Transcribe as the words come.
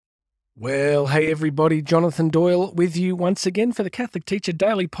Well, hey everybody, Jonathan Doyle with you once again for the Catholic Teacher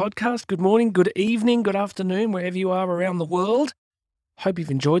Daily Podcast. Good morning, good evening, good afternoon, wherever you are around the world. Hope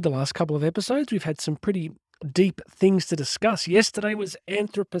you've enjoyed the last couple of episodes. We've had some pretty deep things to discuss. Yesterday was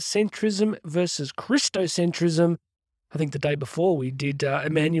anthropocentrism versus Christocentrism. I think the day before we did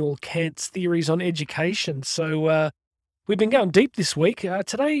Immanuel Kant's theories on education. So we've been going deep this week.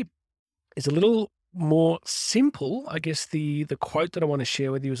 Today is a little more simple. I guess the quote that I want to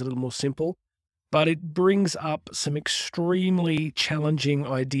share with you is a little more simple, but it brings up some extremely challenging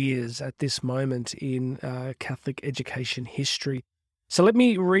ideas at this moment in Catholic education history. So let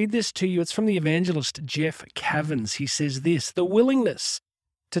me read this to you. It's from the evangelist Jeff Cavins. He says this: the willingness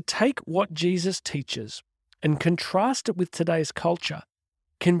to take what Jesus teaches and contrast it with today's culture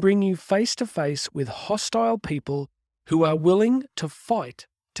can bring you face to face with hostile people who are willing to fight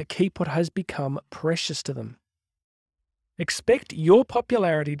to keep what has become precious to them. Expect your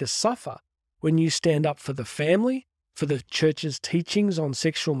popularity to suffer when you stand up for the family, for the Church's teachings on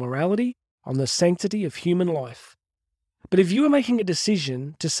sexual morality, on the sanctity of human life. But if you are making a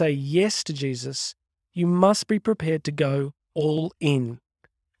decision to say yes to Jesus, you must be prepared to go all in.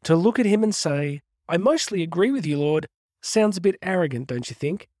 To look at him and say, "I mostly agree with you, Lord," sounds a bit arrogant, don't you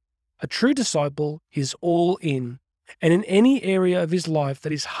think? A true disciple is all in. And in any area of his life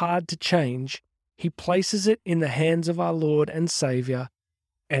that is hard to change, he places it in the hands of our Lord and Saviour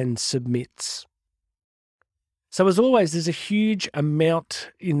and submits. So as always, there's a huge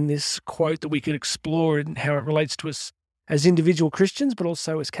amount in this quote that we could explore and how it relates to us as individual Christians, but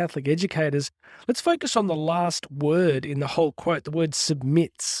also as Catholic educators. Let's focus on the last word in the whole quote, the word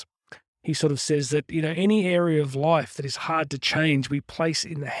submits. He sort of says that, any area of life that is hard to change, we place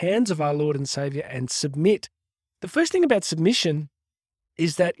in the hands of our Lord and Saviour and submit. The first thing about submission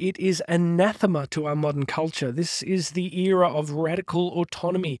is that it is anathema to our modern culture. This is the era of radical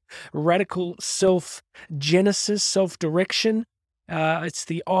autonomy, radical self-genesis, self-direction. It's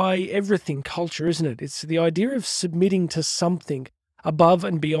the I-everything culture, isn't it? It's the idea of submitting to something above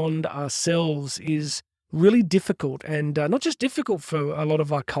and beyond ourselves is really difficult, and not just difficult for a lot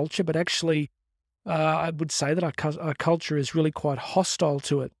of our culture, but actually I would say that our culture is really quite hostile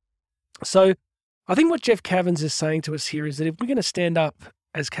to it. So I think what Jeff Cavins is saying to us here is that if we're going to stand up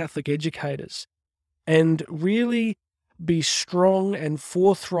as Catholic educators and really be strong and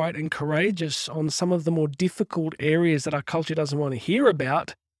forthright and courageous on some of the more difficult areas that our culture doesn't want to hear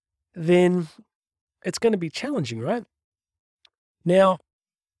about, then it's going to be challenging, right? Now,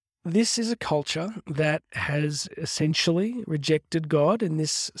 this is a culture that has essentially rejected God in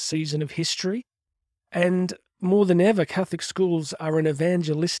this season of history, and more than ever, Catholic schools are an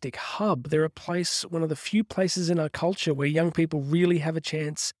evangelistic hub. They're one of the few places in our culture where young people really have a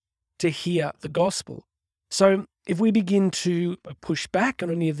chance to hear the gospel. So if we begin to push back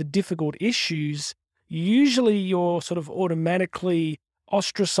on any of the difficult issues, usually you're sort of automatically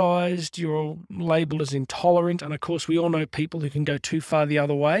ostracized, you're labeled as intolerant, and of course we all know people who can go too far the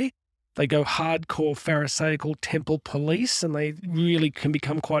other way. They go hardcore Pharisaical temple police, and they really can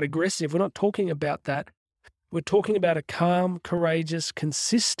become quite aggressive. We're not talking about that. We're talking about a calm, courageous,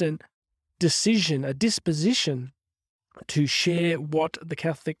 consistent decision, a disposition to share what the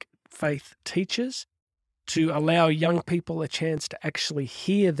Catholic faith teaches, to allow young people a chance to actually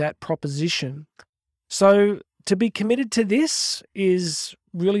hear that proposition. So to be committed to this is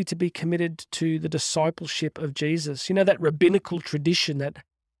really to be committed to the discipleship of Jesus. That rabbinical tradition,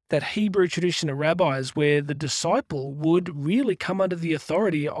 that Hebrew tradition of rabbis where the disciple would really come under the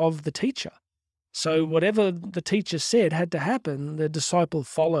authority of the teacher. So whatever the teacher said had to happen, the disciple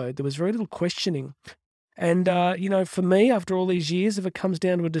followed. There was very little questioning. And, for me, after all these years, if it comes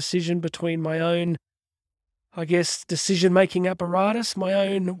down to a decision between my own, decision-making apparatus, my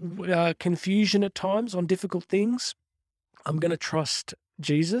own confusion at times on difficult things, I'm going to trust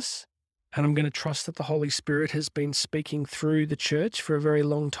Jesus, and I'm going to trust that the Holy Spirit has been speaking through the church for a very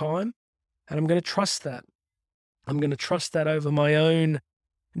long time, and I'm going to trust that. I'm going to trust that over my own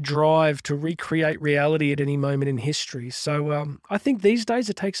drive to recreate reality at any moment in history. So I think these days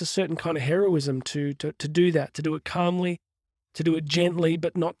it takes a certain kind of heroism to do that, to do it calmly, to do it gently,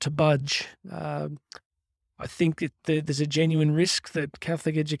 but not to budge. I think there's a genuine risk that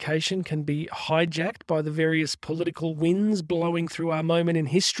Catholic education can be hijacked by the various political winds blowing through our moment in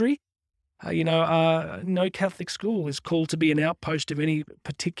history. No Catholic school is called to be an outpost of any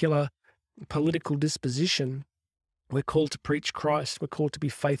particular political disposition. We're called to preach Christ. We're called to be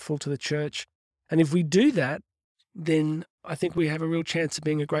faithful to the church. And if we do that, then I think we have a real chance of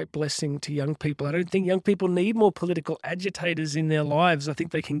being a great blessing to young people. I don't think young people need more political agitators in their lives. I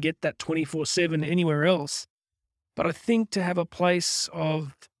think they can get that 24/7 anywhere else. But I think to have a place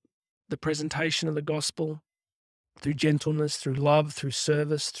of the presentation of the gospel through gentleness, through love, through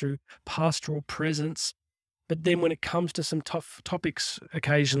service, through pastoral presence. But then when it comes to some tough topics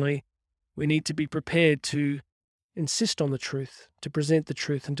occasionally, we need to be prepared to insist on the truth, to present the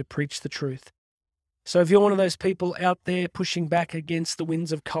truth, and to preach the truth. So if you're one of those people out there pushing back against the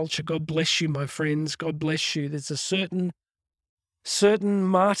winds of culture, God bless you, my friends. God bless you. There's a certain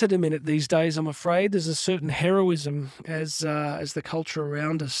martyrdom in it these days, I'm afraid. There's a certain heroism as the culture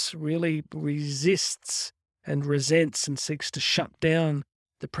around us really resists and resents and seeks to shut down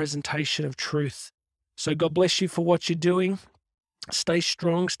the presentation of truth. So God bless you for what you're doing. Stay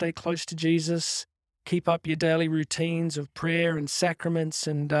strong, stay close to Jesus. Keep up your daily routines of prayer and sacraments,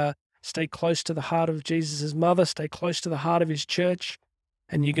 and stay close to the heart of Jesus' mother. Stay close to the heart of his church,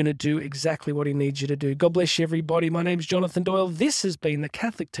 and you're going to do exactly what he needs you to do. God bless you, everybody. My name's Jonathan Doyle. This has been the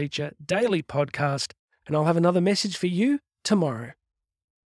Catholic Teacher Daily Podcast, and I'll have another message for you tomorrow.